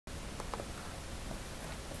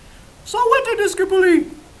Salvete discipuli!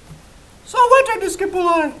 Salvete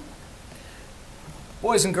discipuli!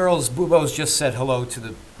 Boys and girls, Bubo's just said hello to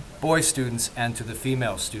the boy students and to the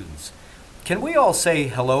female students. Can we all say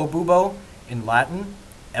hello, Bubo, in Latin?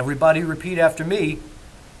 Everybody repeat after me.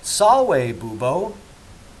 Salve, Bubo.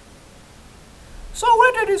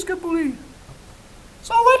 Salvete discipuli!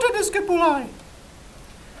 Salvete discipuli!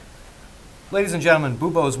 Ladies and gentlemen,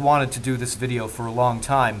 Bubo's wanted to do this video for a long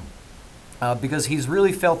time because he's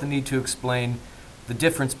really felt the need to explain the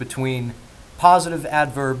difference between positive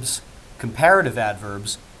adverbs, comparative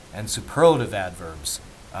adverbs, and superlative adverbs.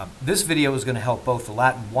 This video is going to help both the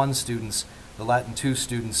Latin 1 students, the Latin 2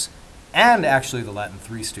 students, and actually the Latin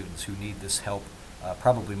 3 students who need this help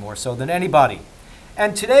probably more so than anybody.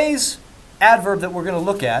 And today's adverb that we're going to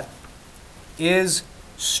look at is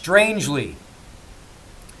strangely.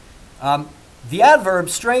 The adverb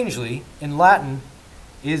strangely in Latin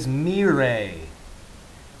is mire.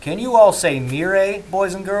 Can you all say mire,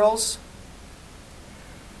 boys and girls?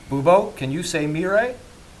 Bubo, can you say mire?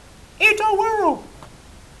 Ito wero.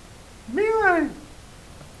 Mire.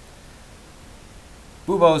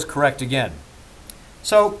 Bubo is correct again.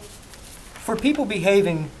 So, for people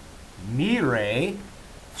behaving mire,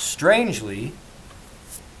 strangely,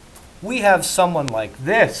 we have someone like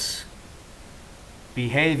this,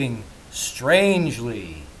 behaving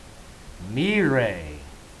strangely, mire.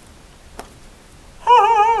 Ha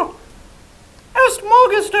ha! Est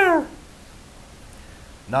Magister!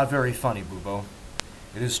 Not very funny, Bubo.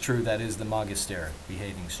 It is true that is the Magister,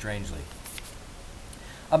 behaving strangely.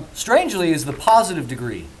 Strangely is the positive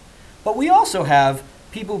degree, but we also have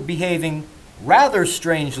people behaving rather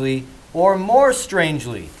strangely or more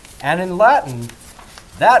strangely. And in Latin,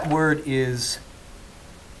 that word is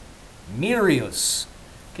mirius.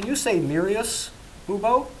 Can you say mirius,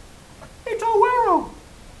 Bubo? Ito wero.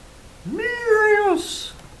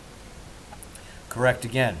 Mirius. Correct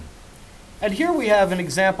again. And here we have an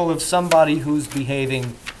example of somebody who's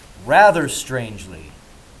behaving rather strangely.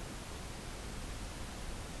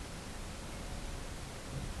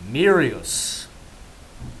 Mirius.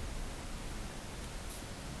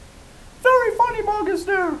 Very funny,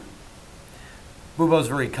 Magister. Bubo's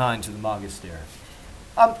very kind to the Magister.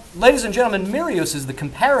 Ladies and gentlemen, mirius is the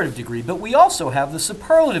comparative degree, but we also have the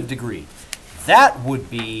superlative degree. That would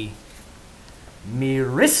be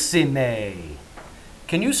mirissime.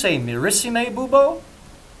 Can you say mirissime, Bubo?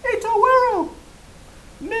 Ito wero.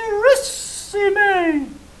 Mirissime.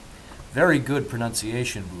 Very good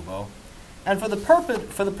pronunciation, Bubo. And for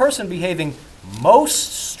the person behaving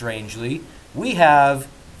most strangely, we have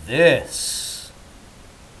this.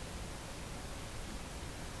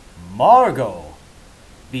 Margot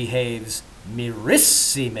behaves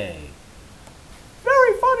mirissime.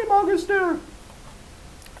 Very funny, Magister.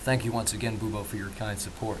 Thank you once again, Bubo, for your kind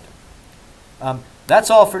support. That's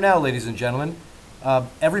all for now, ladies and gentlemen.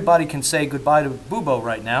 Everybody can say goodbye to Bubo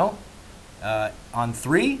right now. On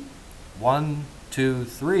 3. 1, 2,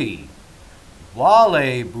 3.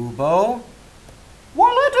 Wale, Bubo.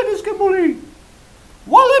 Walete discipuli.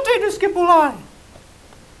 Walete discipuli.